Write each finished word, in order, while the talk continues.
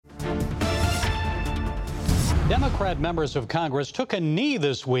Democrat members of Congress took a knee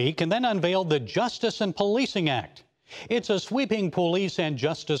this week and then unveiled the Justice and Policing Act. It's a sweeping police and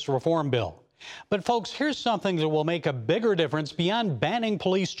justice reform bill. But folks, here's something that will make a bigger difference beyond banning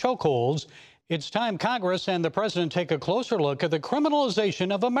police chokeholds. It's time Congress and the president take a closer look at the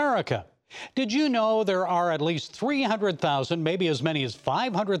criminalization of America. Did you know there are at least 300,000, maybe as many as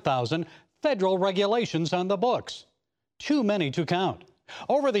 500,000 federal regulations on the books? Too many to count.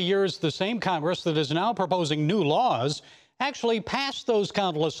 Over the years, the same Congress that is now proposing new laws actually passed those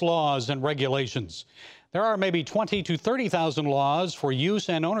countless laws and regulations. There are maybe 20 to 30,000 laws for use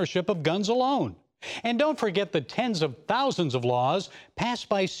and ownership of guns alone. And don't forget the tens of thousands of laws passed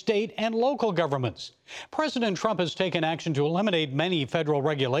by state and local governments. President Trump has taken action to eliminate many federal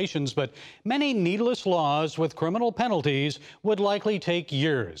regulations, but many needless laws with criminal penalties would likely take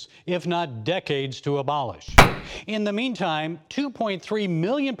years, if not decades, to abolish. In the meantime, 2.3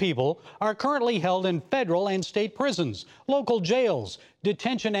 million people are currently held in federal and state prisons, local jails,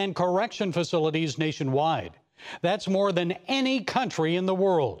 detention and correction facilities nationwide. That's more than any country in the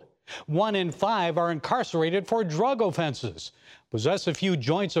world. 1 in 5 are incarcerated for drug offenses. Possess a few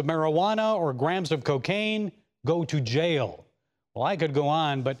joints of marijuana or grams of cocaine, go to jail. Well, I could go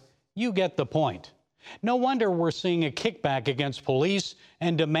on, but you get the point. No wonder we're seeing a kickback against police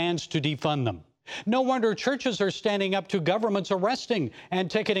and demands to defund them. No wonder churches are standing up to governments arresting and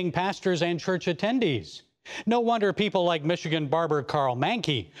ticketing pastors and church attendees. No wonder people like Michigan barber Carl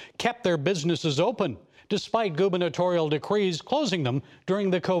Mankey kept their businesses open, despite gubernatorial decrees closing them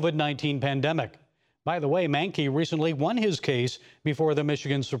during the COVID-19 pandemic. By the way, Mankey recently won his case before the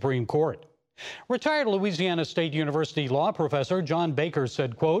Michigan Supreme Court. Retired Louisiana State University law professor John Baker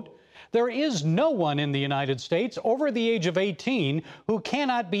said, quote, "There is no one in the United States over the age of 18 who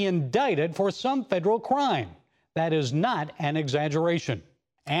cannot be indicted for some federal crime. That is not an exaggeration."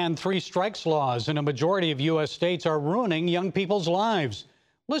 And 3 strikes laws in a majority of U.S. states are ruining young people's lives.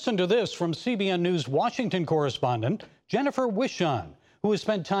 Listen to this from CBN News Washington correspondent Jennifer Wishon, who has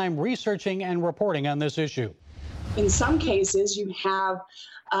spent time researching and reporting on this issue. In some cases, you have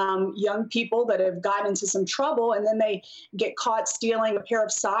young people that have gotten into some trouble and then they get caught stealing a pair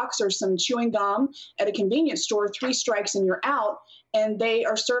of socks or some chewing gum at a convenience store. 3 strikes and you're out, and they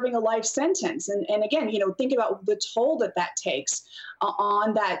are serving a life sentence. And again, think about the toll that takes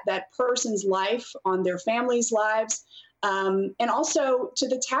on that person's life, on their family's lives. And also to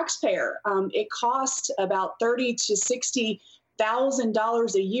the taxpayer. It costs about $30,000 to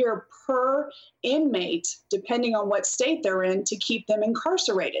 $60,000 a year per inmate, depending on what state they're in, to keep them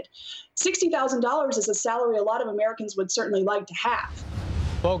incarcerated. $60,000 is a salary a lot of Americans would certainly like to have.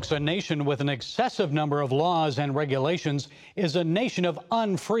 Folks, a nation with an excessive number of laws and regulations is a nation of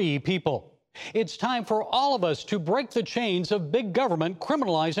unfree people. It's time for all of us to break the chains of big government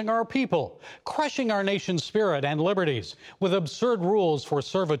criminalizing our people, crushing our nation's spirit and liberties with absurd rules for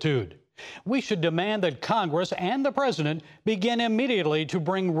servitude. We should demand that Congress and the president begin immediately to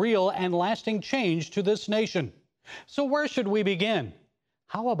bring real and lasting change to this nation. So where should we begin?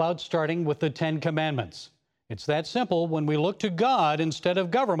 How about starting with the 10 Commandments? It's that simple when we look to God instead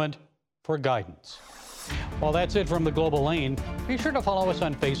of government for guidance. Well, that's it from the Global Lane. Be sure to follow us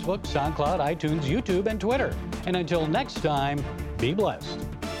on Facebook, SoundCloud, iTunes, YouTube, and Twitter. And until next time, be blessed.